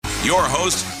Your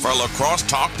host for La Crosse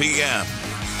Talk PM,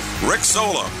 Rick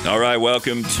Sola. All right,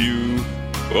 welcome to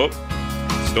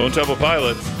Stone Temple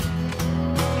Pilots.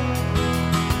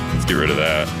 Let's get rid of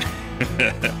that.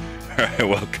 All right,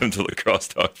 welcome to La Crosse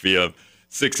Talk PM.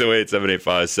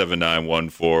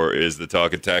 608-785-7914 is the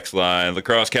talk and text line. La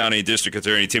Crosse County District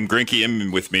Attorney Tim Gruenke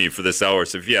in with me for this hour.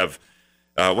 So if you have,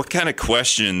 what kind of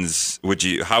questions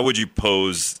how would you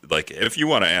pose, like if you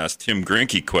want to ask Tim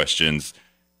Gruenke questions,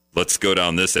 let's go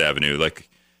down this avenue.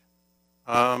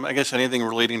 I guess anything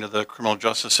relating to the criminal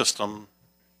justice system,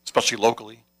 especially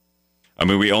locally. I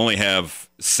mean, we only have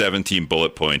 17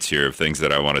 bullet points here of things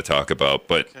that I want to talk about,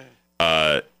 but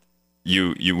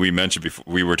we mentioned before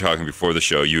we were talking before the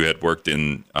show. You had worked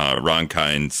in Ron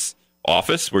Kind's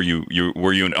office. Were you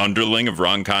an underling of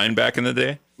Ron Kind back in the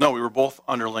day? No, we were both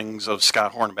underlings of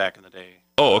Scott Horn back in the day.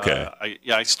 Oh, okay.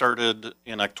 I started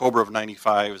in October of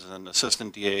 '95 as an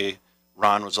assistant DA.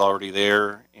 Ron was already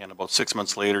there, and about 6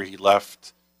 months later, he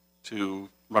left to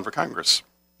run for Congress.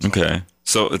 Okay.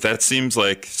 So that seems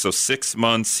like, 6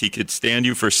 months, he could stand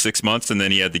you for 6 months, and then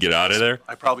he had to get out of there?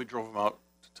 I probably drove him out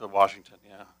to Washington,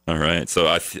 yeah. All right. So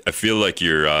I feel like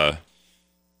you've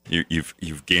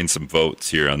gained some votes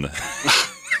here on the...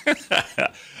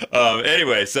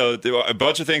 Anyway, so a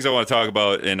bunch of things I want to talk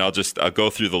about, and I'll go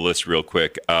through the list real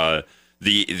quick. The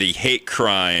hate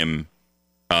crime...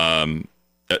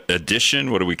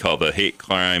 addition, what do we call the hate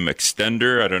crime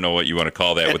extender? I don't know what you want to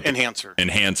call that. Enhancer.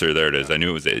 Enhancer, there it is. I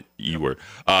knew it was a E word.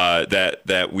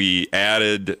 That we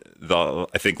added,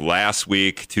 I think last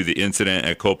week, to the incident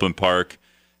at Copeland Park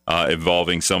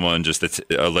involving someone just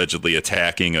allegedly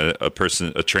attacking a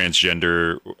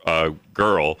transgender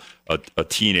girl, a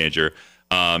teenager.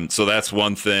 So that's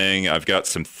one thing. I've got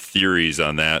some theories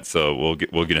on that, so we'll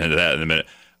get into that in a minute.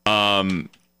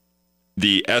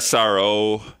 The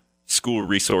SRO, School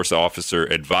Resource Officer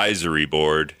Advisory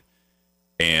Board,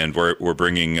 and we're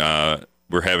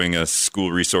having a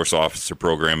school resource officer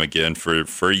program again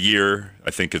for a year.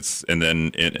 I think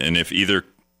and if either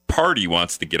party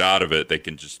wants to get out of it, they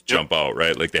can just jump out,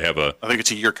 right? Like they have I think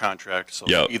it's a year contract, so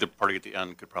either party at the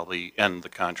end could probably end the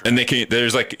contract. And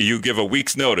you give a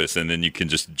week's notice, and then you can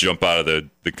just jump out of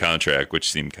the contract, which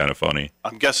seemed kind of funny.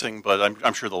 I'm guessing, but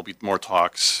I'm sure there'll be more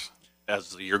talks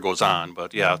as the year goes on.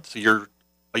 But yeah, it's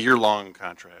a year-long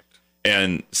contract.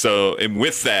 And so,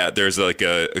 with that, there's like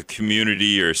a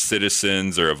community or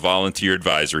citizens or a volunteer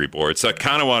advisory board. So I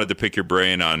kind of wanted to pick your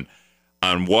brain on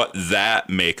what that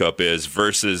makeup is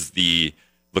versus the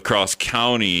La Crosse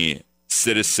County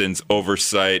Citizens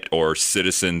Oversight or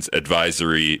Citizens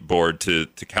Advisory Board to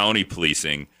county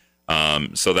policing.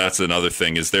 So that's another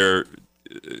thing. Do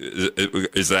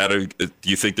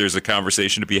you think there's a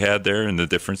conversation to be had there and the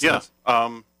differences? Yeah.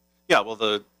 Well,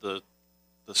 the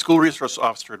School Resource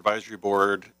Officer Advisory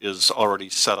Board is already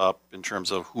set up in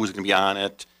terms of who's going to be on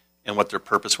it and what their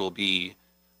purpose will be.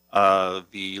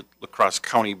 The La Crosse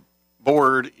County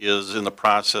Board is in the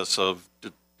process of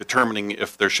determining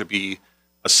if there should be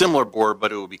a similar board,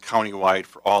 but it will be countywide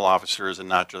for all officers and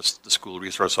not just the school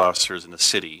resource officers in the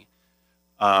city.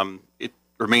 It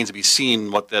remains to be seen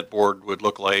what that board would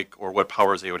look like or what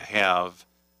powers they would have,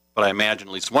 but I imagine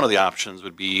at least one of the options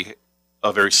would be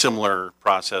a very similar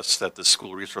process that the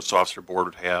School Resource Officer Board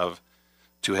would have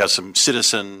to have some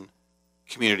citizen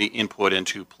community input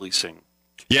into policing.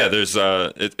 Yeah, there's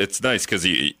it's nice because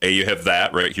you have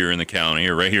that right here in the county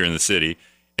or right here in the city,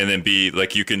 and then B,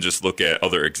 like you can just look at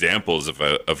other examples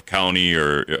of county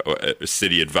or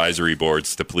city advisory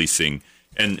boards to policing,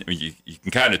 and you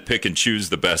can kind of pick and choose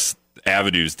the best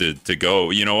avenues to go.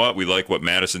 You know what? We like what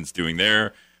Madison's doing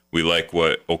there. We like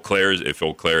what Eau Claire's, if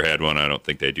Eau Claire had one. I don't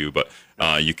think they do, but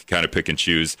you can kind of pick and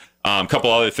choose. A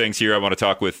couple other things here I want to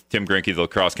talk with Tim Gruenke, the La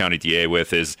Crosse County DA,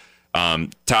 with is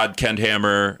Todd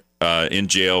Kendhammer in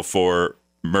jail for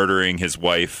murdering his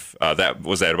wife. That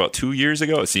was about 2 years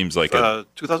ago? It seems like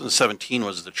 2017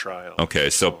 was the trial. Okay,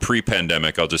 so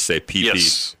pre-pandemic, I'll just say PP.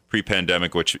 Yes.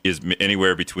 Pre-pandemic, which is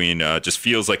anywhere between, just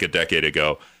feels like a decade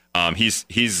ago.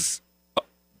 He's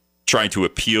trying to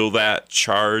appeal that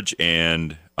charge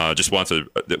and just wants a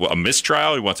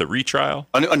mistrial. He wants a retrial.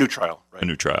 A new trial. Right. A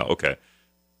new trial. Okay.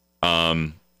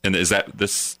 And is that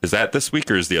this week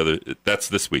or is the other? That's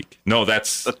this week. No,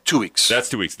 that's 2 weeks. That's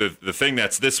 2 weeks. The thing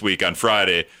that's this week on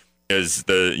Friday is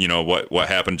what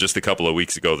happened just a couple of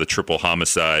weeks ago, the triple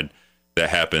homicide that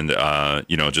happened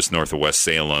just north of West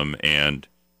Salem, and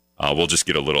we'll just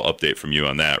get a little update from you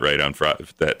on that right on Friday.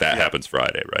 That happens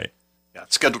Friday, right? Yeah,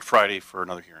 it's scheduled Friday for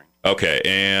another hearing. Okay,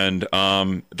 and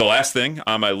the last thing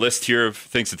on my list here of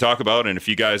things to talk about, and if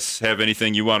you guys have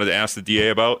anything you wanted to ask the DA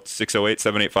about,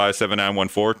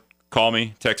 608-785-7914, call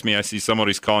me, text me. I see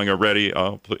somebody's calling already.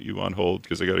 I'll put you on hold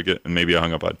because I got to get, and maybe I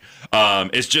hung up on.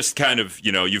 It's just kind of,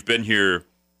 you've been here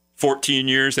 14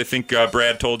 years, I think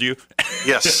Brad told you.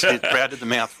 Yes, Brad did the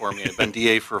math for me. I've been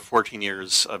DA for 14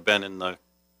 years. I've been in the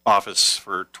office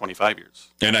for 25 years.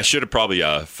 And I should have probably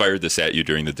fired this at you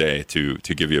during the day to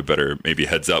give you a better maybe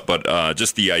heads up. But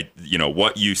just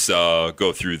what you saw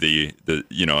go through the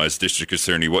as district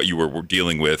attorney, what you were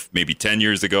dealing with maybe 10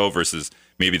 years ago versus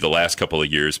maybe the last couple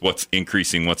of years. What's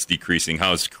increasing? What's decreasing?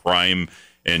 How's crime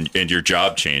and your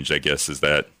job changed? I guess is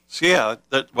that. So yeah,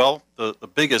 the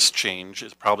biggest change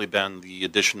has probably been the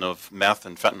addition of meth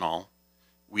and fentanyl.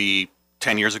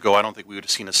 10 years ago, I don't think we would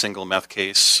have seen a single meth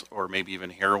case or maybe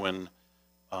even heroin,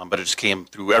 but it just came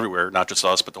through everywhere, not just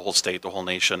us, but the whole state, the whole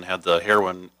nation had the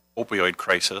heroin opioid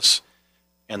crisis,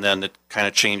 and then it kind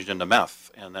of changed into meth,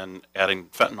 and then adding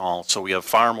fentanyl. So we have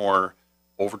far more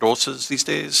overdoses these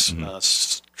days.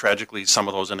 Mm-hmm. Tragically, some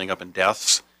of those ending up in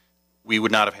deaths. We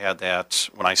would not have had that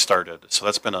when I started. So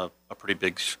that's been a pretty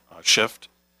big shift.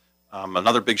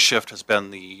 Another big shift has been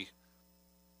the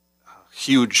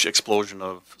huge explosion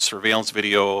of surveillance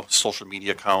video, social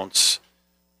media accounts,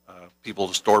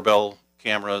 people's doorbell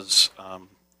cameras.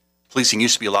 Policing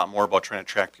used to be a lot more about trying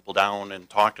to track people down and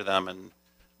talk to them, and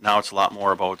now it's a lot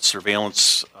more about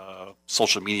surveillance,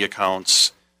 social media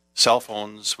accounts, cell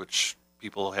phones, which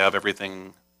people have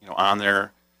everything on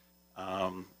there,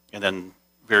 and then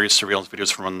various surveillance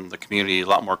videos from the community. A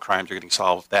lot more crimes are getting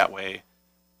solved that way,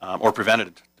 or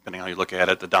prevented, depending on how you look at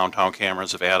it. The downtown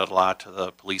cameras have added a lot to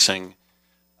the policing.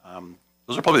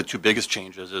 Those are probably the two biggest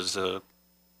changes: is the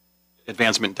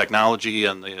advancement in technology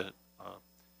and the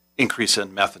increase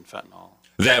in meth and fentanyl.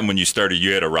 That, and when you started,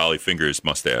 you had a Raleigh Fingers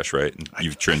mustache, right? And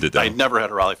you've trimmed it down. I never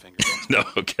had a Raleigh Fingers. No,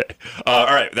 okay. All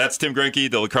right, that's Tim Gruenke,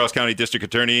 the La Crosse County District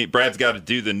Attorney. Brad's got to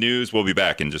do the news. We'll be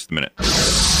back in just a minute.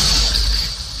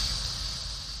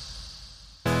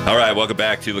 All right, welcome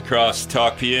back to La Crosse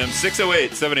Talk PM,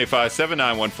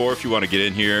 608-785-7914. If you want to get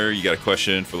in here, you got a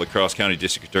question for La Crosse County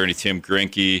District Attorney Tim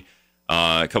Gruenke.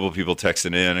 A couple of people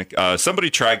texting in. Somebody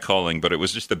tried calling, but it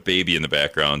was just a baby in the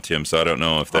background, Tim, so I don't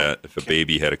know if a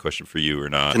baby had a question for you or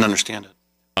not. Didn't understand it.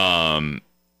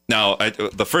 Now,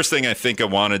 the first thing I think I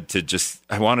wanted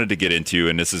to get into,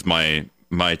 and this is my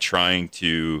trying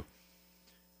to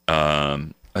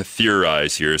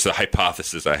theorize here, is a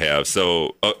hypothesis I have.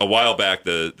 So a while back,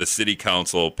 the city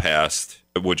council passed,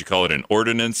 would you call it an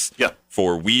ordinance? Yeah.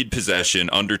 For weed possession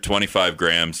under 25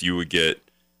 grams, you would get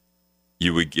a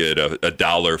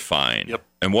 $1 fine. Yep.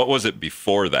 And what was it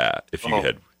before that? If you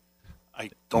had,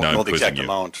 I don't know the exact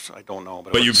amount. I don't know,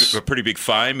 but you a pretty big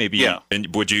fine, maybe. Yeah. And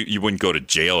you wouldn't go to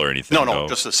jail or anything? No,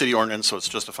 just a city ordinance, so it's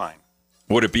just a fine.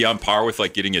 Would it be on par with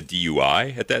like getting a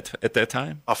DUI at that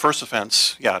time? A first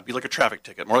offense, yeah, it'd be like a traffic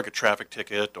ticket, more like a traffic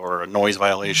ticket or a noise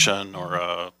violation or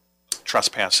a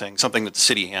trespassing, something that the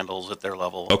city handles at their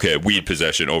level. Okay, weed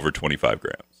possession over 25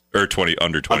 grams or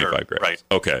under 25 grams. Right.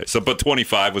 Okay, so but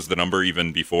 25 was the number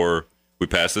even before we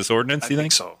passed this ordinance. You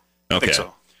think so? Okay. I think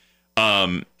so.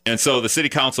 And so the city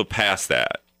council passed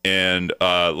that, and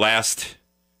last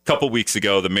couple weeks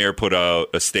ago, the mayor put out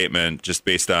a statement just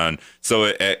based on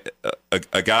a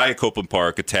guy at Copeland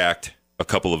Park attacked a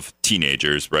couple of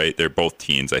teenagers. Right, they're both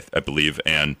teens, I believe,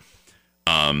 and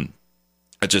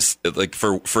just like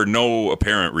for no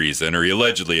apparent reason, or he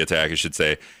allegedly attacked, I should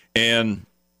say, and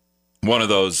one of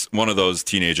those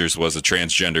teenagers was a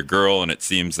transgender girl, and it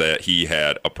seems that he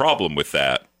had a problem with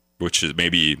that, which is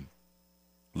maybe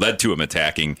led to him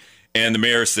attacking. And the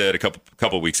mayor said a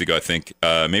couple weeks ago, I think,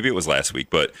 maybe it was last week,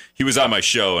 but he was on my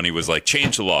show and he was like,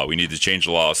 change the law. We need to change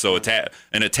the law. So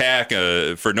an attack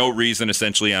for no reason,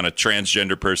 essentially, on a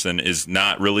transgender person is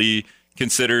not really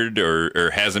considered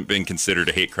or hasn't been considered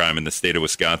a hate crime in the state of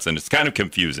Wisconsin. It's kind of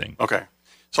confusing. Okay.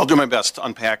 So I'll do my best to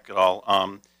unpack it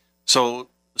all. So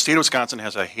the state of Wisconsin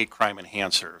has a hate crime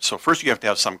enhancer. So first you have to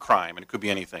have some crime, and it could be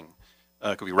anything.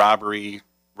 It could be robbery,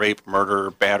 rape,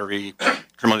 murder, battery,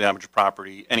 criminal damage of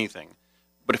property, anything.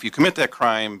 But if you commit that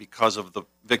crime because of the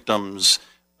victim's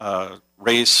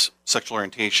race, sexual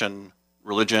orientation,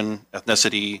 religion,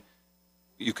 ethnicity,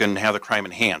 you can have the crime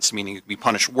enhanced, meaning you can be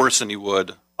punished worse than you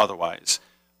would otherwise.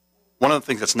 One of the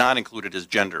things that's not included is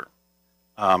gender.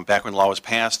 Back when the law was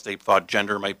passed, they thought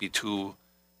gender might be too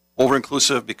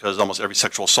over-inclusive because almost every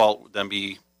sexual assault would then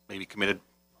be maybe committed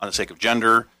on the sake of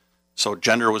gender. So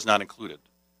gender was not included.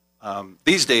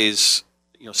 These days,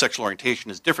 sexual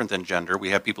orientation is different than gender. We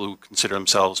have people who consider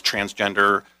themselves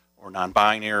transgender or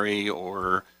non-binary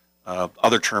or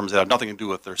other terms that have nothing to do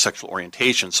with their sexual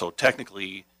orientation. So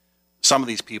technically, some of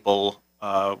these people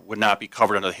would not be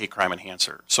covered under the hate crime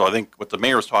enhancer. So I think what the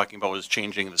mayor was talking about was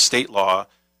changing the state law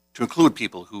to include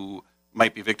people who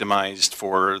might be victimized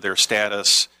for their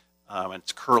status.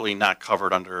 It's currently not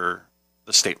covered under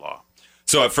the state law.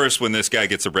 So at first, when this guy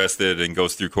gets arrested and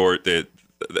goes through court, the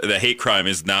hate crime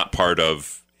is not part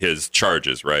of his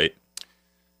charges, right?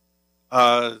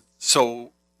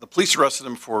 So the police arrested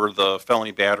him for the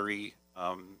felony battery.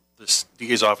 This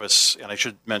DA's office, and I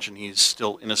should mention he's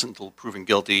still innocent until proven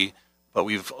guilty, but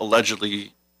we've alleged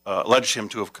him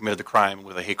to have committed the crime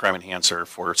with a hate crime enhancer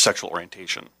for sexual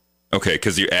orientation. Okay,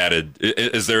 because you added.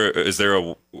 Is there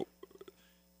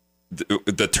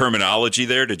the terminology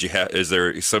there? Did you have? Is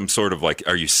there some sort of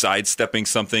are you sidestepping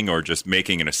something or just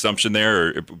making an assumption there,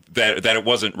 or that it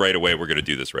wasn't right away? We're going to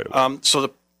do this right away.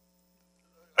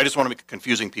 I just want to make it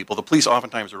confusing people. The police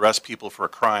oftentimes arrest people for a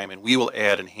crime, and we will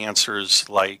add enhancers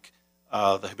like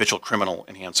the habitual criminal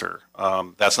enhancer.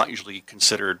 That's not usually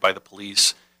considered by the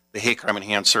police. The hate crime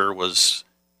enhancer was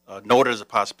noted as a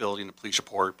possibility in the police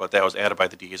report, but that was added by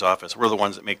the DA's office. We're the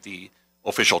ones that make the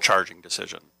official charging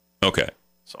decision. Okay.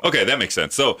 Okay, that makes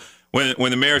sense. So when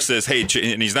the mayor says, hey,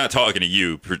 and he's not talking to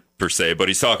you per se, but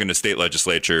he's talking to state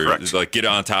legislature, correct. He's like, get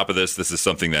on top of this. This is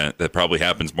something that probably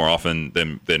happens more often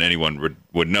than anyone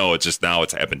would know. It's just now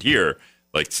it's happened here.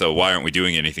 So why aren't we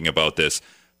doing anything about this?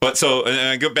 But so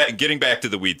getting back to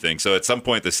the weed thing. So at some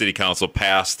point, the city council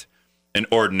passed an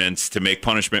ordinance to make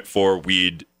punishment for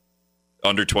weed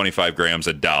under 25 grams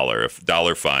a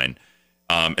 $1 fine.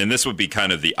 And this would be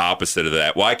kind of the opposite of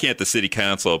that. Why can't the city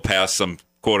council pass some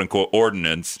quote-unquote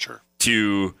ordinance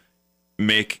to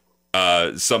make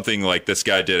something like this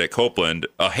guy did at Copeland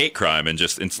a hate crime, and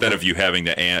just instead of you having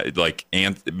to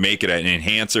make it an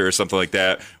enhancer or something like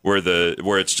that,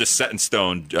 where it's just set in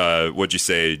stone, what'd you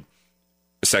say,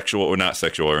 sexual or not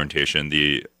sexual orientation,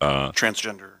 the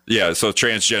transgender. Yeah, so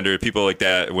transgender people like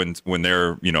that, when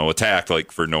they're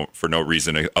attacked for no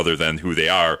reason other than who they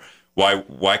are.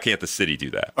 Why can't the city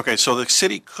do that? Okay, so the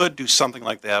city could do something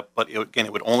like that, but it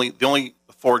would only the only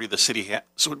authority the city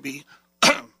has would be.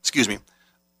 Excuse me,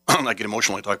 I get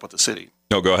emotional when I talk about the city.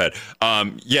 No, go ahead.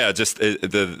 Just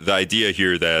the idea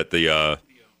here that the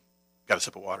got a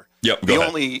sip of water. Yep. The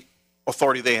only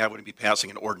authority they have would be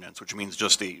passing an ordinance, which means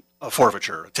just a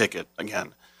forfeiture, a ticket.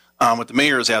 Again, what the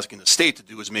mayor is asking the state to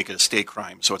do is make it a state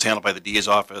crime. So it's handled by the DA's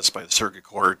office, by the circuit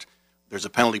court. There's a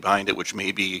penalty behind it, which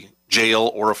may be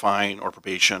jail or a fine or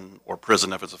probation or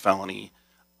prison if it's a felony.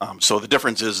 So the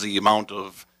difference is the amount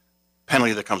of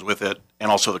penalty that comes with it,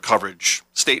 and also the coverage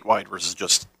statewide versus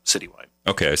just citywide.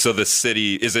 Okay, so the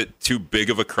city, is it too big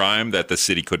of a crime that the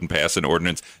city couldn't pass an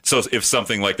ordinance? So if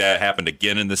something like that happened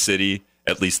again in the city,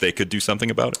 at least they could do something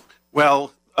about it?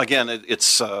 Well, again,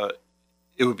 it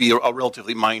would be a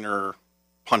relatively minor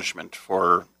punishment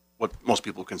for what most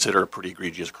people consider a pretty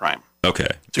egregious crime. Okay.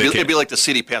 So it'd be like the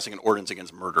city passing an ordinance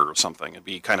against murder or something. It'd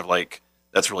be kind of like,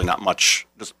 that's really not much,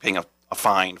 just paying a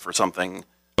fine for something.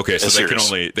 Okay, so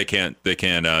they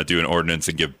can't do an ordinance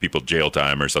and give people jail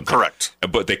time or something. Correct.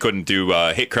 But they couldn't do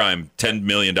hate crime, $10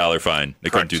 million fine. They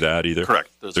couldn't do that either. Correct.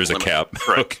 There's a cap.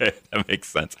 Correct. Okay, that makes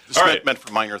sense. It's meant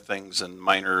for minor things and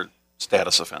minor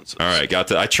status offenses. All right,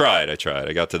 I tried.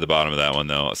 I got to the bottom of that one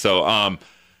though. So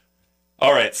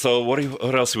all right, so what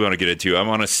else do we want to get into? I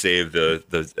want to save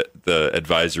the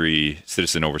advisory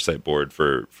citizen oversight board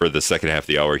for the second half of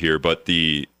the hour here. But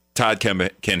the Todd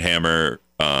Kenhammer,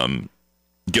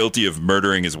 guilty of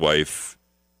murdering his wife,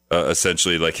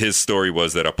 essentially, like his story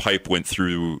was that a pipe went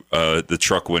through the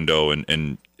truck window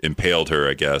and impaled her,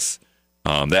 I guess.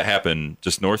 That happened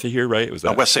just north of here, right? Was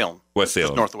that West Salem? West Salem,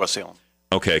 just north of West Salem.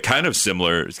 Okay, kind of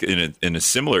similar in a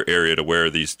similar area to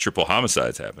where these triple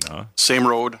homicides happen, huh? Same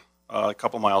road. A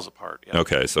couple miles apart. Yeah.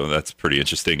 Okay, so that's pretty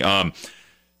interesting.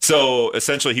 So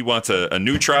essentially, he wants a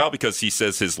new trial because he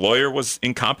says his lawyer was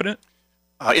incompetent?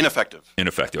 Ineffective.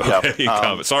 Ineffective. Okay.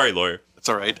 Yeah. Sorry, lawyer. That's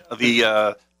all right.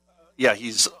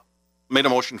 He's made a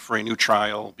motion for a new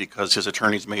trial because his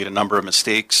attorneys made a number of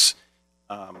mistakes.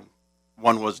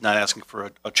 One was not asking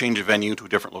for a change of venue to a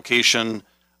different location.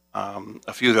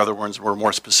 A few of the other ones were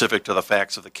more specific to the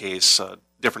facts of the case.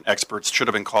 Different experts should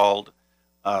have been called.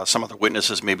 Some other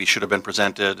witnesses maybe should have been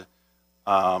presented.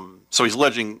 So he's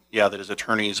alleging, that his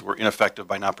attorneys were ineffective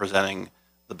by not presenting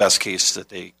the best case that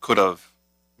they could have,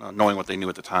 knowing what they knew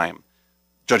at the time.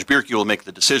 Judge Bierke will make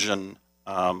the decision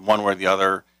one way or the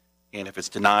other, and if it's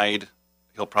denied,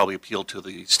 he'll probably appeal to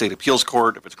the state appeals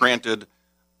court. If it's granted,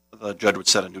 the judge would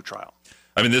set a new trial.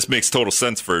 I mean, this makes total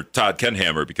sense for Todd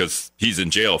Kenhammer because he's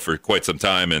in jail for quite some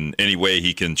time, and any way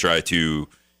he can try to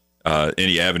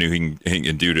any avenue he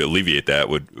can do to alleviate that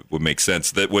would make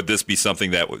sense. That would this be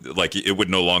something that it would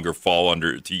no longer fall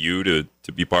under to you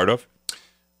to be part of?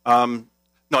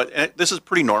 No, this is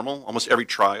pretty normal. Almost every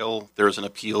trial, there's an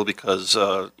appeal because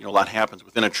a lot happens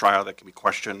within a trial that can be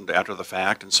questioned after the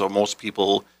fact, and so most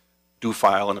people do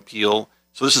file an appeal.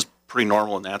 So this is pretty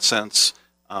normal in that sense.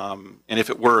 And if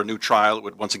it were a new trial, it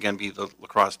would once again be the La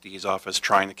Crosse DA's office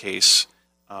trying the case,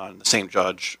 and the same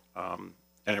judge, and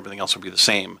everything else would be the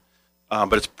same.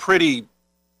 But it's pretty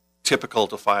typical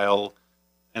to file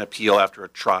an appeal after a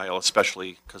trial,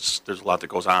 especially because there's a lot that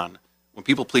goes on. When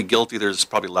people plead guilty, there's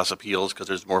probably less appeals because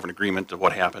there's more of an agreement of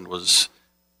what happened was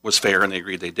fair and they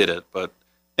agreed they did it. But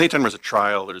anytime there's a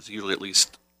trial, there's usually at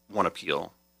least one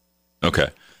appeal. Okay.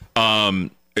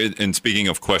 And speaking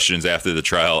of questions after the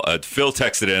trial, Phil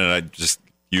texted in, and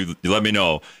you let me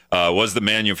know, was the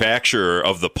manufacturer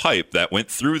of the pipe that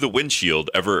went through the windshield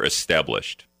ever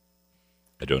established?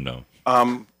 I don't know.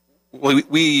 Well,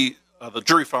 the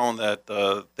jury found that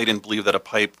they didn't believe that a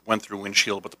pipe went through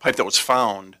windshield, but the pipe that was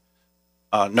found,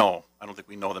 no, I don't think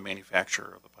we know the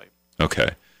manufacturer of the pipe.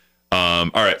 Okay. All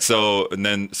right. So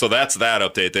that's that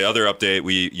update. The other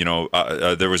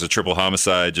update, there was a triple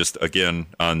homicide just again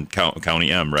on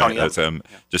County M, right? County M. That's Yeah.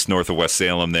 just north of West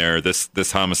Salem there.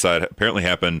 This homicide apparently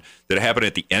happened. Did it happen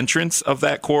at the entrance of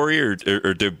that quarry, or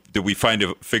did we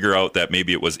figure out that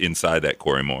maybe it was inside that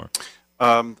quarry more?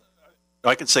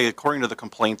 I can say, according to the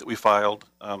complaint that we filed,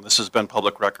 this has been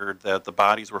public record, that the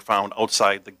bodies were found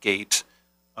outside the gate.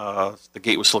 The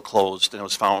gate was still closed, and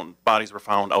bodies were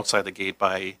found outside the gate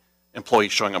by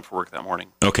employees showing up for work that morning.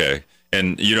 Okay,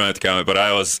 and you don't have to comment, but I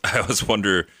always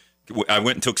wonder. I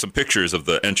went and took some pictures of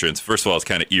the entrance. First of all, it's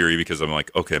kind of eerie because I'm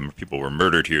like, okay, people were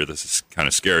murdered here. This is kind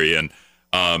of scary, and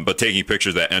but taking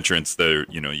pictures of that entrance, there,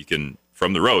 you can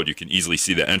from the road, you can easily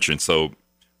see the entrance. So,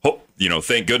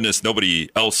 thank goodness nobody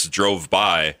else drove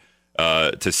by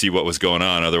to see what was going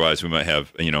on. Otherwise, we might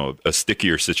have a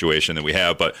stickier situation than we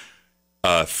have. But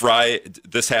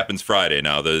this happens Friday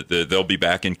now. They'll be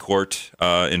back in court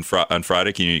on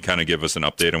Friday. Can you kind of give us an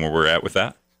update on where we're at with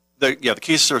that? The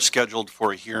cases are scheduled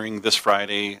for a hearing this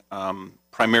Friday,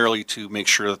 primarily to make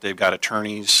sure that they've got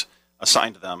attorneys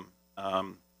assigned to them.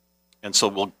 And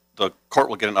so the court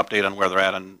will get an update on where they're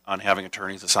at on having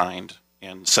attorneys assigned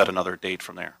and set another date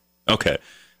from there. Okay.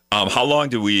 How long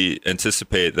do we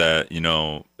anticipate that,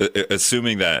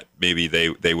 assuming that maybe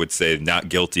they would say not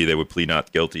guilty, they would plead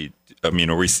not guilty? I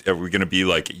mean, are we going to be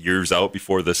like years out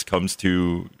before this comes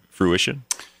to fruition?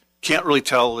 Can't really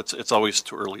tell. It's always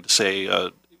too early to say.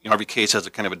 Every case has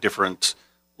a kind of a different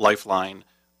lifeline.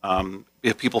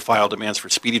 If people file demands for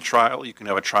speedy trial, you can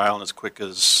have a trial in as quick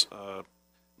as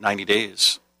 90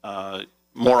 days.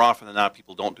 More often than not,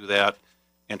 people don't do that,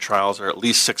 and trials are at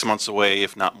least 6 months away,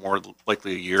 if not more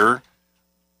likely a year.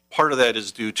 Part of that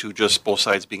is due to just both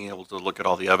sides being able to look at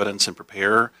all the evidence and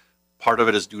prepare. Part of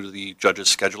it is due to the judge's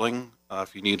scheduling.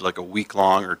 If you need like a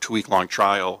week-long or 2-week-long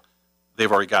trial,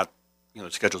 they've already got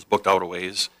schedules booked out a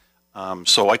ways.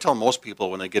 So I tell most people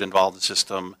when they get involved in the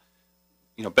system,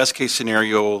 best case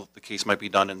scenario, the case might be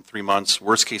done in 3 months.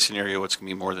 Worst case scenario, it's going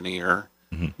to be more than a year.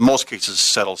 Mm-hmm. Most cases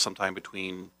settle sometime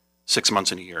between 6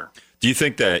 months and a year. Do you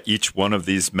think that each one of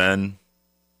these men,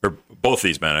 or both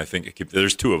these men, I think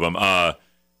there's 2 of them,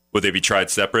 would they be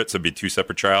tried separate? So it'd be 2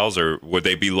 separate trials, or would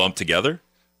they be lumped together?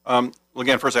 Well,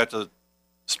 again, first I have to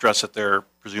stress that they're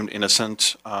presumed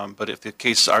innocent. But if the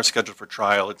cases are scheduled for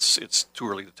trial, it's too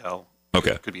early to tell.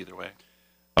 Okay. It could be either way.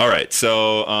 All right.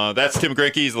 So that's Tim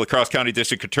Gruenke. He's the La Crosse County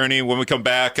District Attorney. When we come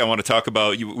back, I want to talk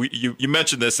about, you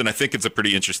mentioned this, and I think it's a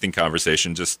pretty interesting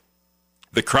conversation, just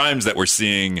the crimes that we're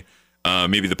seeing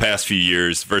maybe the past few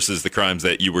years versus the crimes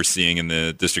that you were seeing in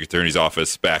the district attorney's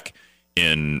office back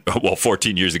in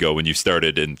 14 years ago when you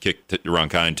started and kicked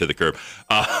Ronkind to the curb.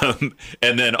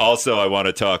 And then also I want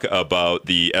to talk about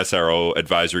the SRO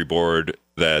advisory board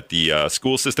that the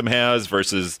school system has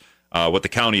versus what the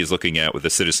county is looking at with the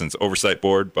Citizens Oversight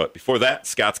Board. But before that,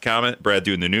 Scott's comment, Brad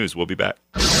doing the news. We'll be back.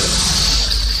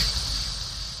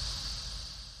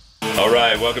 All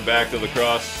right, welcome back to La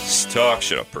Crosse Talk.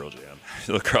 Shut up, Pearl Jam.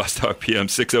 La Crosse Talk PM,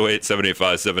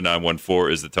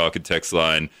 608-785-7914 is the talk and text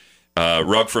line.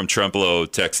 Rug from Trempealeau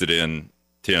texted in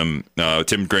Tim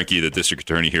Gruenke, the district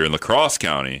attorney here in La Crosse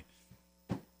County,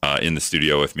 in the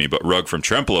studio with me. But Rug from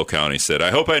Trempealeau County said, I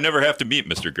hope I never have to meet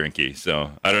Mr. Gruenke.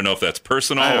 So I don't know if that's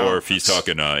personal or if he's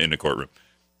talking in the courtroom.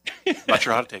 Not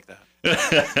sure how to take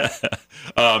that.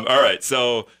 All right.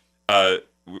 So I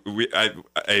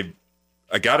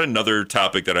got another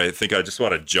topic that I think I just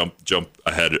want to jump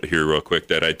ahead here real quick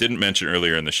that I didn't mention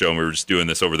earlier in the show. And we were just doing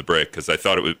this over the break because I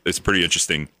thought it's pretty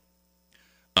interesting.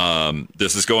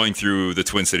 This is going through the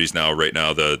Twin Cities right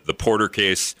now, the Potter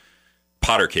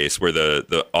case, where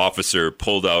the officer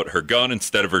pulled out her gun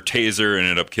instead of her taser and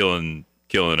ended up killing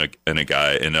a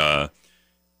guy. And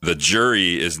the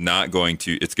jury is not going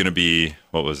to. It's going to be,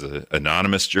 what was it,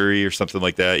 anonymous jury or something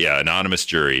like that? Yeah, anonymous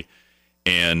jury.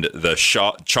 And the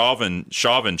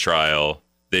Chauvin trial,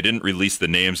 they didn't release the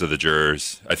names of the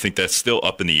jurors. I think that's still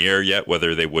up in the air yet,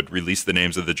 whether they would release the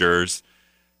names of the jurors.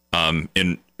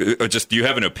 And just, do you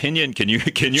have an opinion? Can you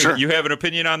Sure. you have an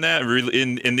opinion on that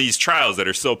in these trials that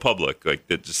are so public? Like,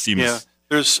 that just seems. Yeah.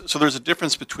 There's a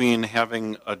difference between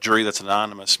having a jury that's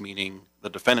anonymous, meaning the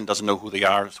defendant doesn't know who they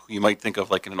are, who you might think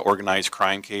of like in an organized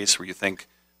crime case where you think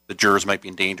the jurors might be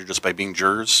in danger just by being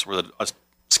jurors, where a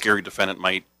scary defendant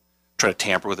might try to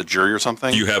tamper with a jury or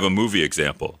something. Do you have a movie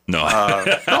example? No.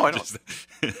 No, I don't.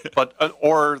 But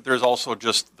or there's also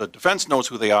just the defense knows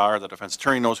who they are, the defense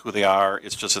attorney knows who they are.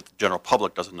 It's just that the general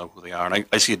public doesn't know who they are, and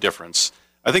I see a difference.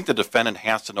 I think the defendant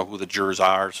has to know who the jurors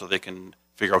are so they can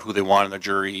figure out who they want in the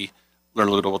jury, learn a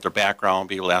little bit about their background,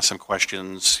 be able to ask them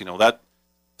questions. That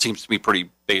seems to be pretty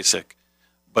basic.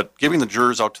 But giving the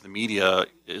jurors out to the media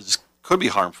could be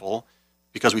harmful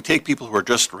because we take people who are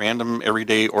just random,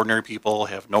 everyday, ordinary people,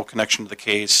 have no connection to the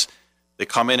case. They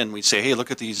come in and we say, hey,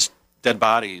 look at these dead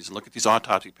bodies and look at these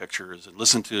autopsy pictures and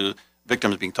listen to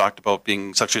victims being talked about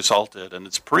being sexually assaulted. And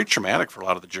it's pretty traumatic for a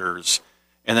lot of the jurors.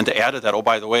 And then to add to that, oh,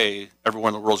 by the way,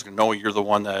 everyone in the world is going to know you're the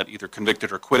one that either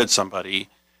convicted or acquitted somebody,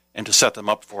 and to set them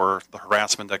up for the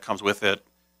harassment that comes with it,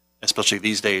 especially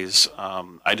these days.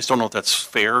 I just don't know if that's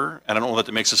fair, and I don't know that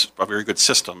it makes this a very good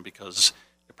system because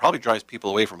it probably drives people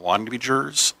away from wanting to be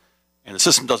jurors, and the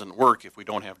system doesn't work if we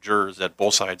don't have jurors that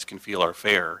both sides can feel are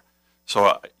fair.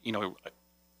 So,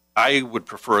 I would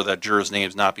prefer that jurors'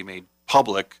 names not be made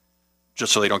public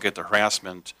just so they don't get the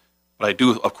harassment. But I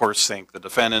do, of course, think the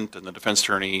defendant and the defense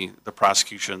attorney, the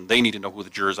prosecution, they need to know who the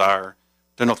jurors are,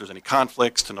 to know if there's any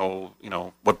conflicts, to know,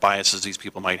 what biases these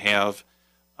people might have.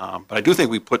 But I do think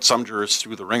we put some jurors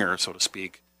through the ringer, so to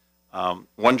speak.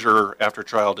 One juror after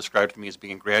trial described to me as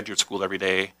being in graduate school every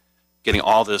day, getting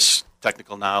all this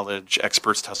technical knowledge,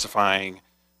 experts testifying,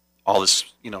 all this,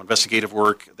 investigative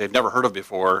work they've never heard of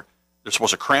before. They're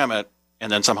supposed to cram it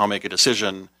and then somehow make a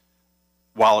decision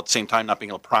while at the same time not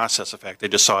being able to process the fact they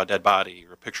just saw a dead body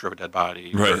or a picture of a dead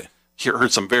body. Right. Or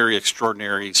heard some very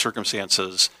extraordinary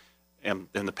circumstances and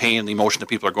the pain and the emotion that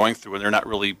people are going through, and they're not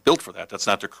really built for that. That's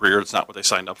not their career. It's not what they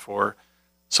signed up for.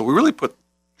 So we really put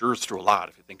jurors through a lot,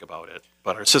 if you think about it.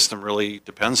 But our system really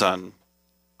depends on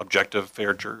objective,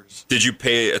 fair jurors. Did you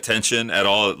pay attention at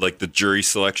all, like the jury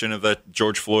selection of that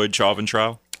George Floyd Chauvin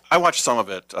trial? I watched some of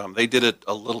it. They did it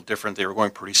a little different. They were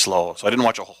going pretty slow. So I didn't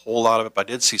watch a whole lot of it, but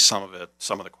I did see some of it,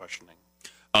 some of the questioning.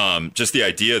 Just the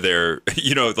idea there,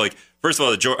 first of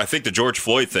all, I think the George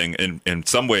Floyd thing, in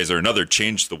some ways or another,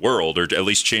 changed the world, or at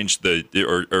least changed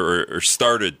or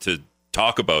started to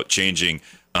talk about changing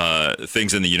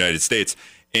things in the United States.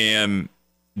 And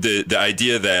the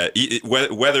idea that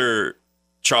whether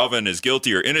Chauvin is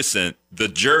guilty or innocent, the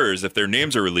jurors, if their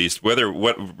names are released,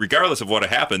 regardless of what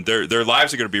happened, their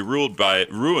lives are going to be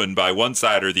ruined by one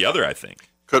side or the other, I think.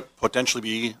 Could potentially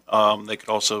be. They could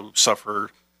also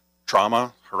suffer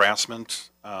trauma,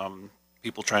 harassment,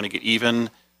 people trying to get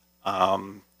even,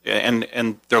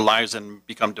 and their lives then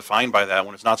become defined by that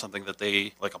when it's not something that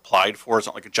they applied for. It's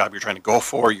not like a job you're trying to go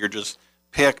for. You're just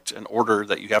picked and ordered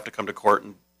that you have to come to court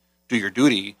and do your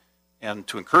duty. And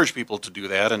to encourage people to do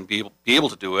that and be able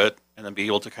to do it and then be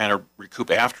able to kind of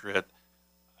recoup after it,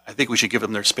 I think we should give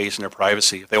them their space and their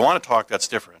privacy. If they want to talk, that's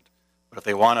different. But if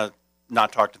they want to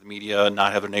not talk to the media,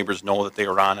 not have their neighbors know that they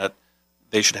were on it,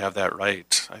 they should have that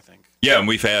right, I think. Yeah, and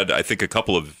we've had, I think,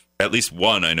 at least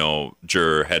one, I know,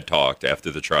 juror had talked after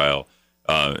the trial.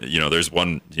 There's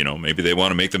one, maybe they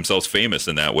want to make themselves famous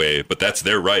in that way, but that's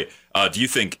their right. Do you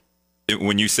think,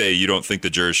 when you say you don't think the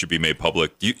jurors should be made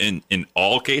public, in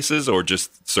all cases or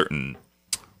just certain?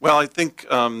 Well, I think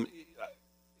it'd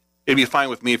be fine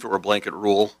with me if it were a blanket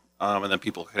rule, and then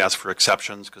people could ask for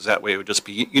exceptions, because that way it would just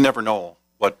be, you never know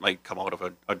what might come out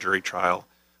of a jury trial.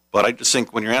 But I just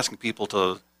think when you're asking people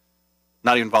to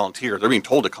not even volunteer, they're being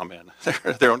told to come in.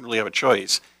 They don't really have a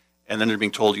choice. And then they're being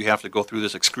told you have to go through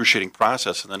this excruciating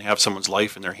process and then have someone's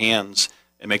life in their hands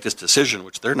and make this decision,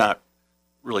 which they're not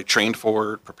really trained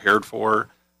for, prepared for.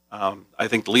 I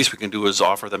think the least we can do is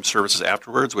offer them services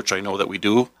afterwards, which I know that we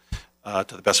do to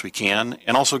the best we can,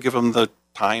 and also give them the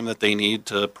time that they need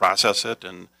to process it.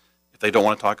 And if they don't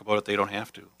want to talk about it, they don't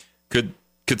have to.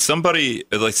 Could somebody,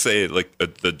 let's say,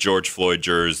 the George Floyd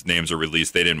jurors' names are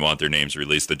released, they didn't want their names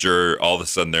released. The juror, all of a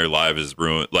sudden, their life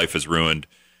is ruined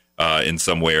in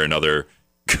some way or another.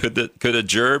 Could a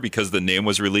juror, because the name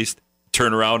was released,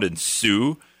 turn around and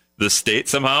sue the state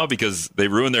somehow because they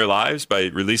ruined their lives by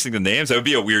releasing the names? That would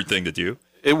be a weird thing to do.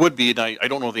 It would be, and I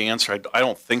don't know the answer. I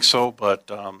don't think so, but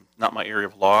not my area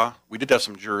of law. We did have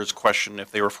some jurors question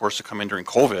if they were forced to come in during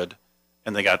COVID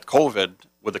and they got COVID,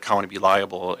 would the county be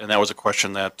liable? And that was a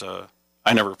question that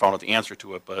I never found out the answer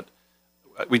to it. But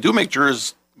we do make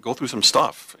jurors go through some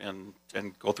stuff and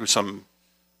go through some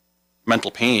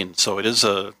mental pain. So it is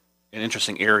an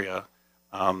interesting area.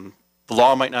 The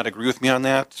law might not agree with me on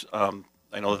that.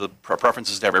 I know the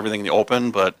preference is to have everything in the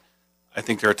open, but I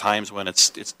think there are times when it's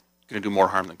going to do more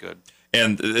harm than good.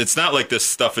 And it's not like this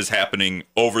stuff is happening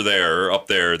over there or up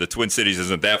there. The Twin Cities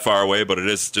isn't that far away, but it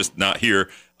is just not here.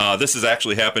 This has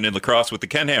actually happened in La Crosse with the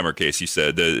Ken Hammer case. You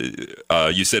said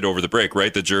over the break,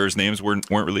 right? The jurors' names weren't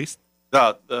released.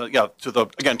 To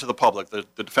the public.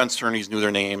 The defense attorneys knew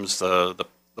their names. The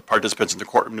participants in the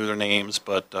courtroom knew their names,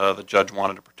 but the judge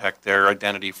wanted to protect their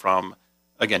identity from,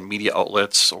 again, media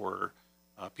outlets or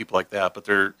people like that. But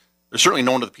they're certainly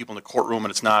known to the people in the courtroom,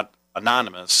 and it's not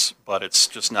anonymous, but it's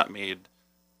just not made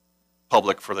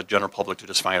public for the general public to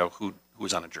just find out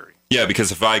who's on a jury. Yeah,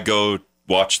 because if I go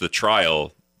watch the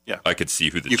trial, I could see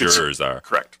who the jurors are.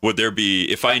 Correct. Would there be,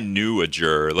 if I knew a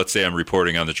juror, let's say I'm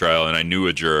reporting on the trial and I knew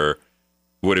a juror,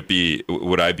 would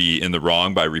I be in the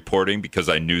wrong by reporting because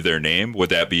I knew their name? Would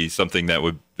that be something that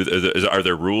are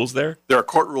there rules there? There are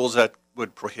court rules that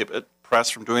would prohibit press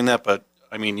from doing that, but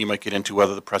I mean, you might get into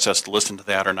whether the press has to listen to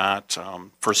that or not.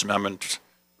 First Amendment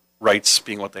rights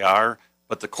being what they are,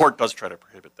 but the court does try to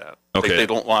prohibit that. Okay. They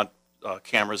don't want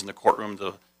cameras in the courtroom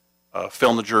to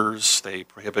film the jurors. They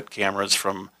prohibit cameras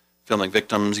from filming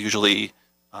victims usually.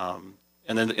 And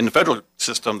then in the federal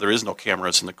system, there is no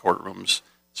cameras in the courtrooms.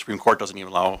 The Supreme Court doesn't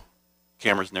even allow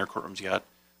cameras in their courtrooms yet.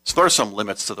 So there are some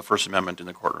limits to the First Amendment in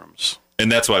the courtrooms.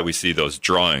 And that's why we see those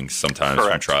drawings sometimes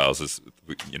from trials.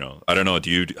 I don't know.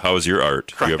 How is your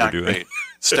art? Do you ever do it?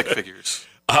 Stick figures.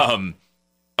 All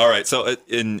right. So,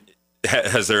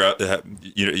 has there,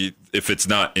 if it's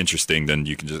not interesting, then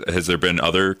you can just. Has there been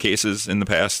other cases in the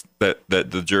past that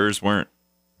the jurors weren't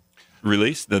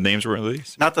released? The names weren't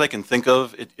released? Not that I can think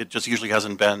of. It just usually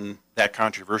hasn't been that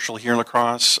controversial here in La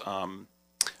Crosse.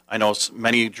 I know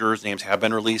many jurors' names have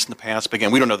been released in the past, but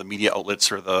again, we don't know the media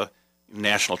outlets or the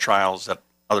national trials that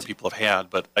other people have had.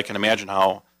 But I can imagine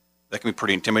how that can be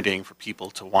pretty intimidating for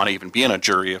people to want to even be in a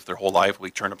jury if their whole life will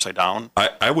be turned upside down.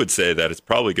 I would say that it's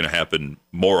probably going to happen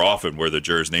more often where the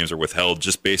jurors' names are withheld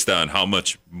just based on how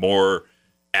much more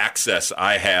access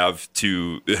I have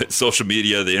to social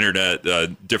media, the internet,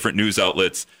 different news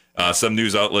outlets. Some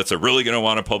news outlets are really going to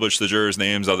want to publish the jurors'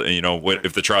 names,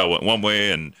 if the trial went one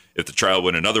way and if the trial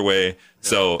went another way. Yeah.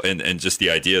 So, and just the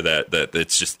idea that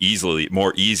it's just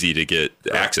more easy to get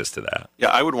access to that. Yeah,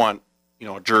 I would want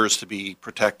jurors to be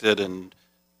protected and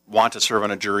want to serve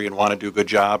on a jury and want to do a good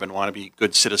job and want to be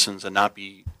good citizens and not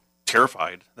be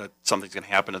terrified that something's going to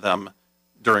happen to them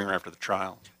during or after the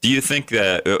trial. Do you think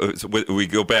that we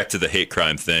go back to the hate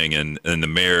crime thing and the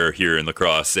mayor here in La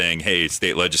Crosse saying, hey,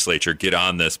 state legislature, get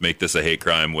on this, make this a hate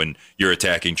crime when you're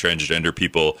attacking transgender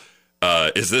people?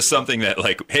 Is this something that,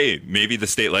 hey, maybe the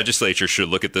state legislature should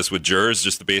look at this with jurors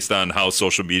just based on how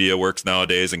social media works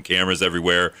nowadays and cameras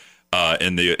everywhere?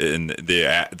 And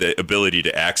the ability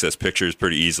to access pictures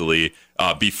pretty easily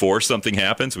before something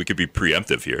happens, we could be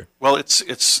preemptive here. Well,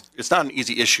 it's not an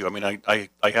easy issue. I mean,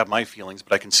 I have my feelings,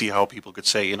 but I can see how people could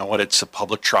say, it's a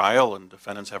public trial, and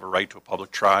defendants have a right to a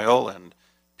public trial, and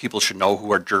people should know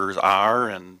who our jurors are,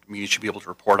 and media should be able to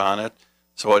report on it.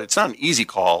 So it's not an easy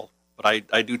call, but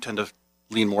I do tend to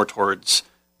lean more towards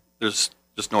there's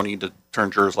just no need to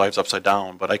turn jurors' lives upside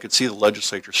down. But I could see the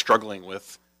legislature struggling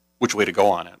with which way to go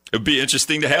on it. It'd be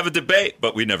interesting to have a debate,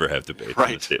 but we never have debates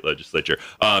in the state legislature.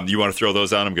 You want to throw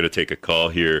those on? I'm going to take a call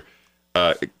here.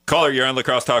 Caller, you're on La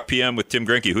Crosse Talk PM with Tim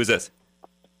Gruenke. Who's this?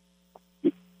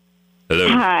 Hello.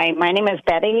 Hi, my name is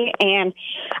Betty, and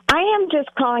I am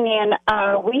just calling in.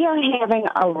 We are having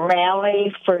a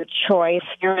rally for choice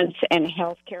parents and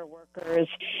healthcare workers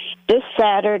this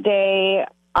Saturday,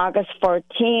 August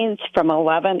 14th, from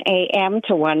 11 a.m.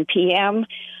 to 1 p.m.,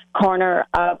 corner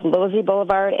of Losey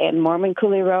Boulevard and Mormon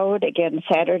Cooley Road. Again,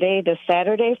 this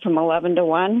Saturday from 11 to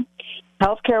 1.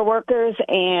 Healthcare workers,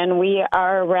 and we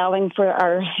are rallying for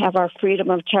our freedom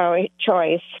of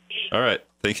choice. All right.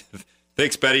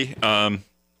 Thanks, Betty.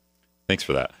 Thanks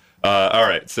for that. All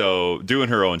right. So doing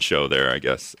her own show there, I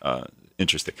guess.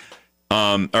 Interesting.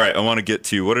 All right. I want to get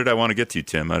to, what did I want to get to,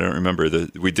 Tim? I don't remember.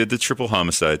 We did the triple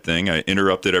homicide thing. I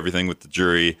interrupted everything with the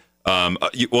jury.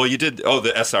 You did.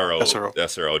 The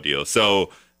SRO deal. So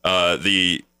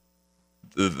the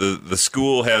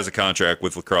school has a contract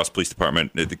with La Crosse Police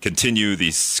Department to continue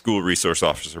the school resource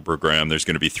officer program. There's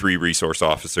going to be 3 resource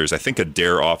officers, I think a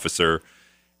DARE officer,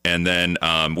 And then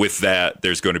with that,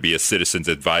 there's going to be a citizens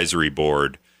advisory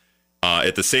board.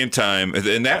 At the same time,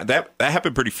 and that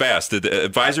happened pretty fast. The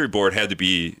advisory board had to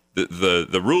be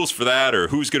the rules for that, or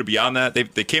who's going to be on that.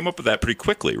 They came up with that pretty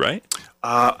quickly, right?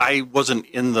 I wasn't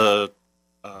in the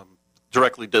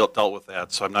directly dealt with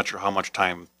that, so I'm not sure how much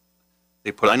time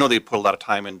they put. I know they put a lot of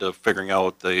time into figuring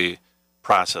out the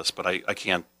process, but I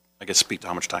can't, I guess, speak to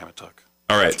how much time it took.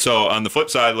 All right. So on the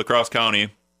flip side, La Crosse County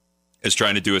is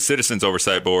trying to do a citizens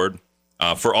oversight board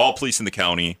for all police in the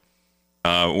county.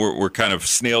 We're kind of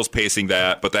snails pacing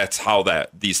that, but that's how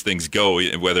these things go.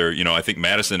 Whether, I think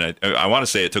Madison, I want to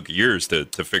say it took years to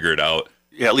figure it out.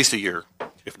 Yeah, at least a year,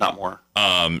 if not more.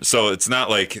 So it's not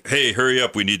like, hey, hurry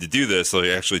up, we need to do this. Like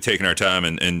actually taking our time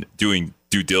and doing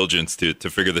due diligence to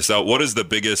figure this out. What is the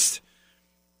biggest,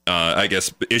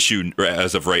 issue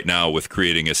as of right now with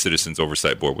creating a citizens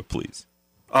oversight board with police?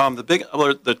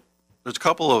 There's a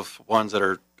couple of ones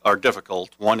that are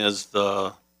difficult. One is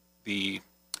the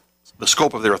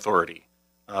scope of their authority.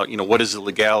 What is the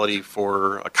legality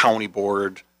for a county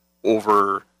board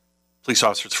over police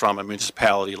officers from a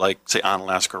municipality like, say,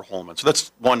 Onalaska or Holman? So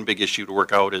that's one big issue to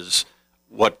work out, is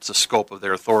what's the scope of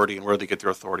their authority and where they get their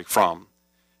authority from.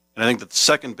 And I think the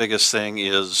second biggest thing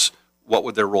is, what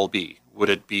would their role be? Would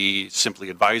it be simply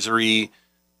advisory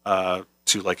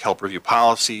to help review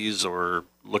policies or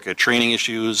look at training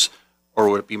issues, or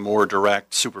would it be more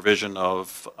direct supervision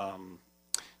of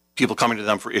people coming to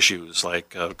them for issues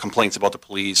like complaints about the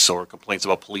police or complaints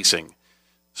about policing?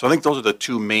 So I think those are the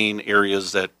two main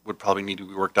areas that would probably need to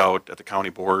be worked out at the county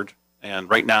board. And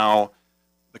right now,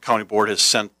 the county board has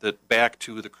sent it back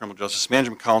to the Criminal Justice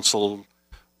Management Council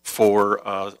for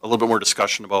a little bit more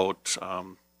discussion about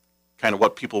kind of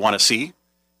what people want to see.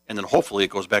 And then hopefully it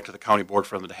goes back to the county board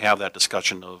for them to have that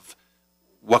discussion of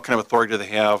what kind of authority do they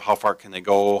have, how far can they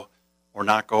go or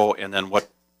not go, and then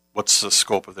what's the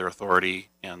scope of their authority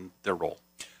and their role.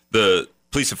 The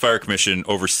Police and Fire Commission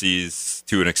oversees,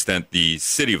 to an extent, the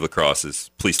city of La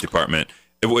Crosse's police department.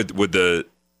 Would the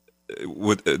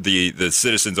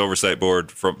Citizens Oversight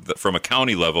Board from a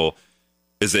county level,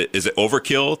 is it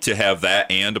overkill to have that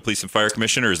and a Police and Fire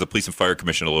Commission, or is the Police and Fire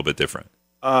Commission a little bit different?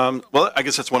 Well, I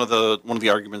guess that's one of the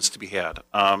arguments to be had.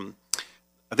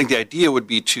 I think the idea would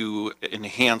be to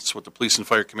enhance what the Police and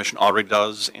Fire Commission already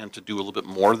does and to do a little bit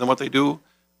more than what they do,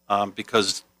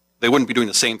 because they wouldn't be doing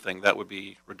the same thing. That would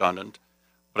be redundant.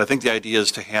 But I think the idea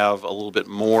is to have a little bit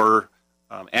more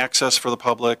access for the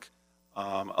public,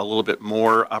 a little bit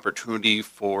more opportunity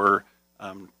for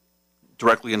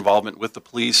directly involvement with the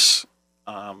police.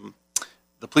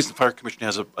 The Police and Fire Commission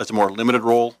has a more limited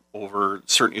role over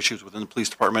certain issues within the police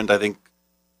department. I think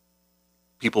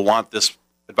people want this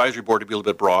advisory board to be a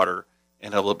little bit broader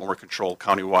and have a little more control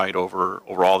countywide over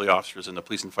all the officers than the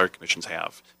Police and Fire Commissions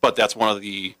have. But that's one of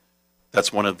the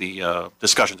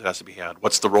discussions that has to be had.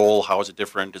 What's the role? How is it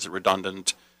different? Is it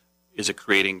redundant? Is it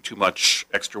creating too much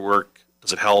extra work?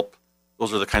 Does it help?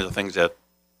 Those are the kinds of things that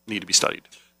need to be studied.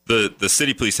 The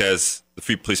city police has the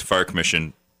Free Police and Fire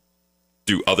Commission.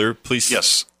 Do other police?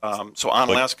 Yes. So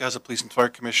Onalaska has a Police and Fire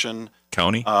Commission.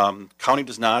 County? County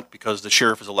does not, because the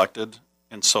sheriff is elected,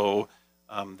 and so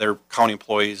they're county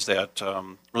employees that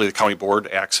really the county board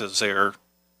acts as their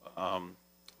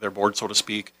board, so to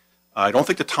speak. I don't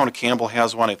think the town of Campbell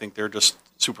has one. I think they're just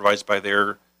supervised by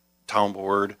their town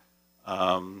board.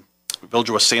 Village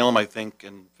of West Salem, I think,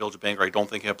 and Village of Bangor, I don't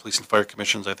think have police and fire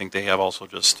commissions. I think they have also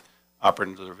just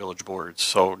operating to their village boards.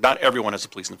 So not everyone has a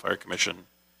police and fire commission.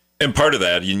 And part of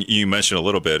that, you mentioned a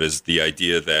little bit, is the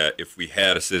idea that if we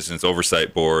had a citizens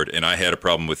oversight board and I had a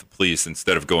problem with the police,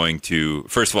 instead of going to,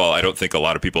 first of all, I don't think a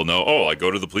lot of people know, I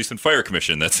go to the Police and Fire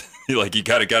Commission. That's like, you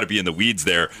got to be in the weeds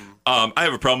there. I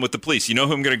have a problem with the police. You know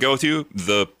who I'm going to go to?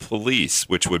 The police,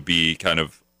 which would be kind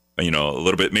of, a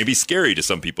little bit maybe scary to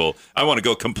some people. I want to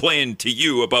go complain to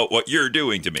you about what you're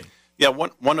doing to me. Yeah,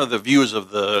 one of the views of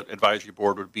the advisory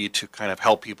board would be to kind of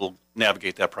help people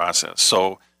navigate that process.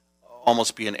 So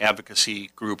almost be an advocacy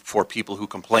group for people who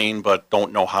complain but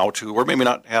don't know how to, or maybe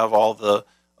not have all the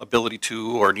ability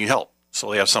to, or need help. So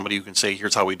they have somebody who can say,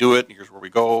 here's how we do it, here's where we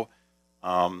go,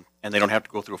 and they don't have to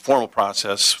go through a formal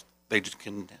process. They just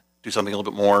can do something a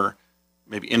little bit more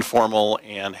maybe informal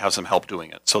and have some help doing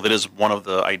it. So that is one of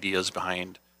the ideas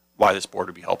behind why this board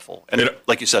would be helpful. And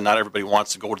like you said, not everybody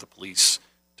wants to go to the police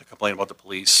to complain about the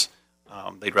police.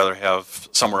 They'd rather have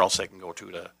somewhere else they can go to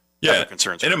have their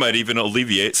concerns. And it might even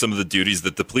alleviate some of the duties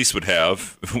that the police would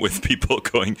have with people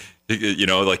going,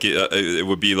 like it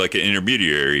would be like an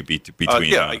intermediary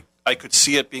between. I could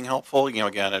see it being helpful.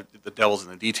 Again, the devil's in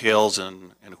the details,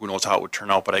 and who knows how it would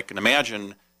turn out. But I can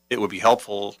imagine it would be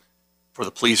helpful for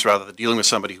the police, rather than dealing with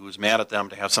somebody who's mad at them,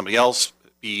 to have somebody else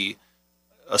be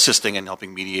assisting and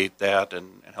helping mediate that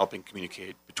and helping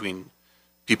communicate between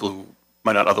people who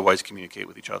might not otherwise communicate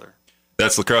with each other.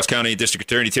 That's La Crosse County District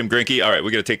Attorney Tim Gruenke. All right,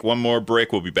 we're going to take one more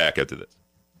break. We'll be back after this.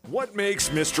 What makes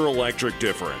Mr. Electric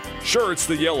different? Sure, it's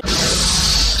the yellow.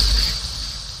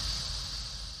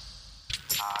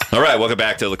 All right, welcome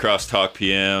back to La Crosse Talk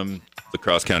PM. La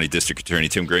Crosse County District Attorney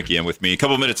Tim Gruenke and with me. A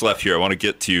couple minutes left here. I want to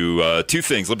get to two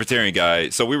things. Libertarian guy.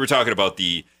 So we were talking about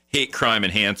the hate crime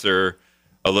enhancer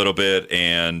a little bit,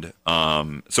 and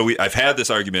I've had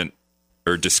this argument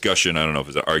or discussion. I don't know if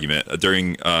it's an argument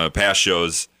during past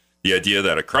shows. The idea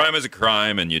that a crime is a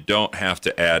crime, and you don't have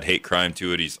to add hate crime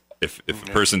to it. If a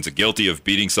person's guilty of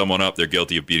beating someone up, they're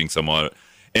guilty of beating someone up.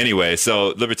 Anyway,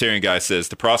 so Libertarian guy says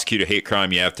to prosecute a hate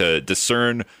crime, you have to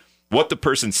discern what the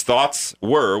person's thoughts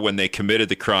were when they committed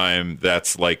the crime.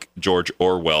 That's like George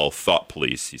Orwell thought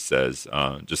police, he says.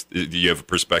 Do you have a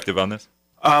perspective on this?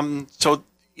 So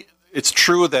it's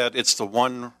true that it's the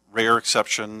one rare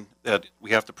exception that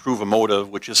we have to prove a motive,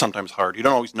 which is sometimes hard. You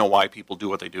don't always know why people do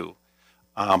what they do.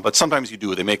 But sometimes you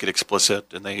do. They make it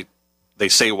explicit, and they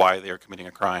say why they are committing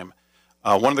a crime.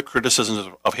 One of the criticisms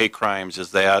of hate crimes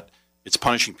is that it's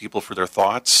punishing people for their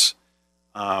thoughts,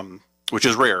 which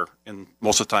is rare. And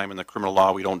most of the time in the criminal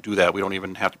law, we don't do that. We don't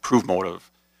even have to prove motive.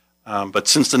 But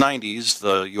since the 90s,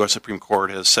 the U.S. Supreme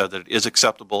Court has said that it is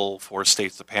acceptable for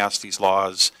states to pass these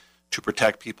laws to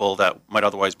protect people that might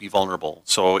otherwise be vulnerable.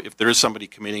 So if there is somebody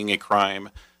committing a crime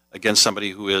against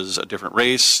somebody who is a different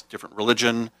race, different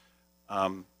religion,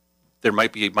 there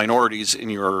might be minorities in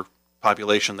your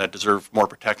population that deserve more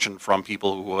protection from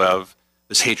people who have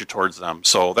this hatred towards them.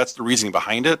 So that's the reasoning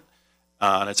behind it.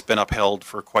 And it's been upheld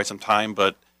for quite some time,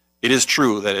 but it is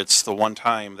true that it's the one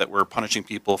time that we're punishing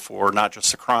people for not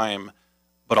just the crime,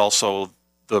 but also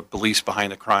the beliefs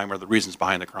behind the crime or the reasons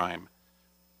behind the crime.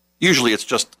 Usually it's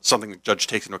just something the judge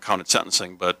takes into account in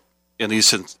sentencing, but in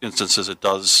these instances it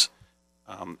does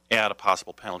add a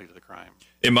possible penalty to the crime.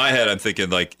 In my head, I'm thinking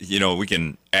we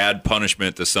can add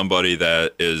punishment to somebody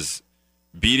that is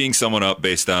beating someone up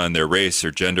based on their race or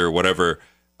gender or whatever.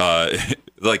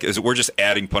 We're just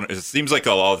adding punishment. It seems like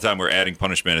all the time we're adding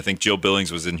punishment. I think Jill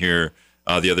Billings was in here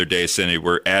the other day saying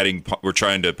we're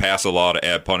trying to pass a law to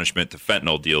add punishment to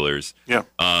fentanyl dealers. Yeah.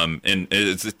 And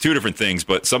it's two different things,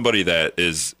 but somebody that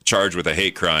is charged with a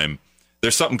hate crime,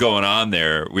 there's something going on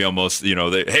there. We almost,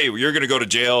 hey, you're going to go to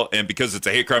jail, and because it's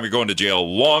a hate crime, you're going to jail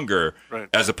longer, right,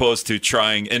 as opposed to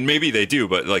trying, and maybe they do,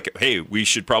 but hey, we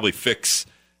should probably fix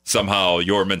somehow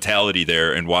your mentality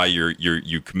there and why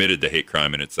you committed the hate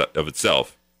crime in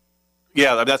itself.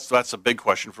 Yeah, that's a big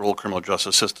question for the whole criminal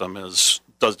justice system is,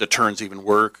 does deterrence even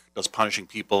work? Does punishing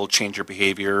people change their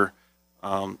behavior?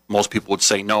 Most people would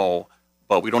say no,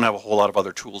 but we don't have a whole lot of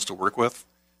other tools to work with.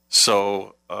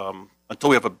 So until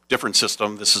we have a different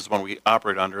system, this is the one we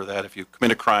operate under, that if you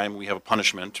commit a crime, we have a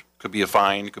punishment. Could be a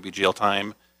fine, could be jail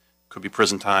time, could be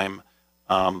prison time.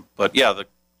 But yeah, the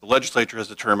legislature has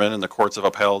determined and the courts have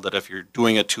upheld that if you're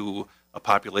doing it to a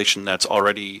population that's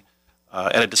already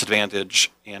at a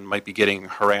disadvantage and might be getting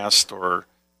harassed or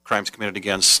crimes committed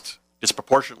against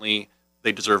disproportionately,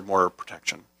 they deserve more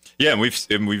protection. Yeah, and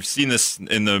we've seen this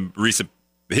in the recent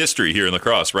history here in La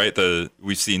Crosse, right?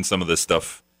 We've seen some of this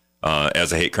stuff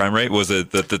as a hate crime, right? Was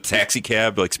it the taxi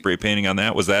cab, spray painting on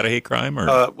that? Was that a hate crime?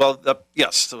 Or?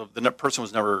 Yes. So the person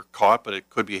was never caught, but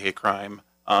it could be a hate crime.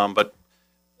 But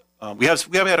we have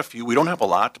had a few. We don't have a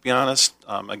lot, to be honest.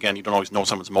 Again, you don't always know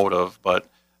someone's motive, but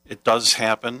it does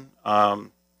happen. And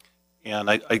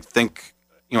I think,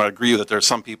 I agree that there are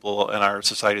some people in our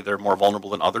society that are more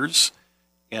vulnerable than others.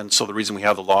 And so the reason we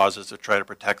have the laws is to try to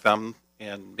protect them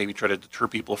and maybe try to deter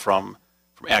people from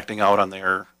acting out on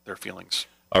their feelings.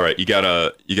 All right, you got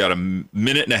a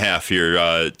minute and a half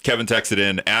here. Kevin texted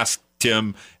in, ask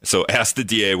the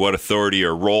DA what authority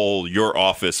or role your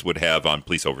office would have on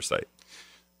police oversight.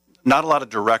 Not a lot of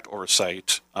direct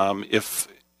oversight. If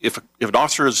an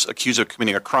officer is accused of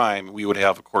committing a crime, we would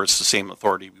have, of course, the same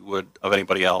authority we would of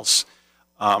anybody else.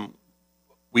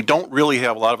 We don't really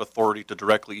have a lot of authority to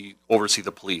directly oversee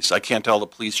the police. I can't tell the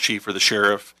police chief or the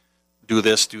sheriff, do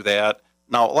this, do that.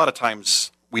 Now, a lot of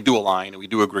times we do align and we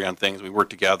do agree on things. We work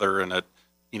together, and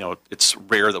it's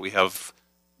rare that we have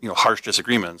harsh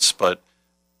disagreements. But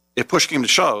if push came to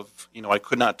shove, I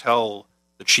could not tell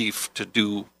the chief to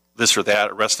do this or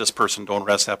that, arrest this person, don't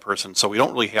arrest that person. So we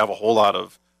don't really have a whole lot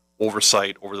of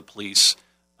oversight over the police,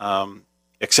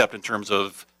 except in terms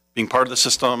of being part of the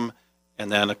system.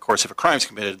 And then, of course, if a crime is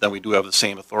committed, then we do have the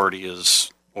same authority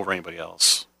as over anybody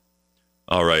else.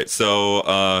 All right.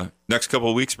 So next couple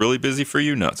of weeks, really busy for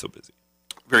you? Not so busy?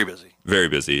 Very busy. Very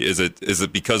busy. Is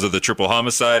it because of the triple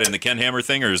homicide and the Ken Hammer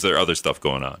thing, or is there other stuff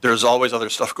going on? There's always other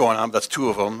stuff going on. That's two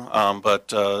of them. But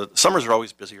summers are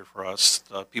always busier for us.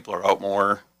 People are out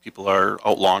more. People are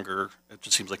out longer. It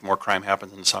just seems like more crime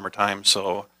happens in the summertime.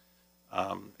 So,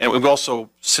 and we've also,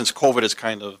 since COVID is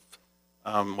kind of,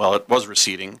 it was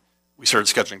receding, we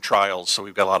started scheduling trials. So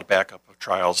we've got a lot of backup of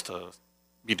trials to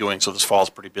be doing. So this fall is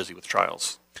pretty busy with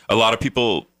trials. A lot of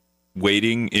people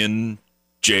waiting in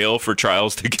jail for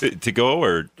trials to go,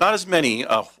 or not as many.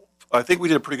 I think we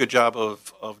did a pretty good job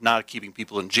of not keeping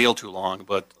people in jail too long,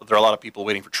 but there are a lot of people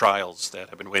waiting for trials that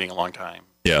have been waiting a long time.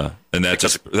 Yeah, and that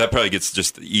probably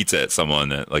just eats at someone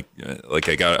that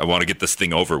I want to get this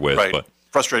thing over with. Right, but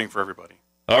frustrating for everybody.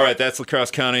 All right, that's La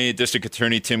Crosse County District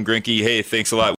Attorney Tim Gruenke. Hey, thanks a lot.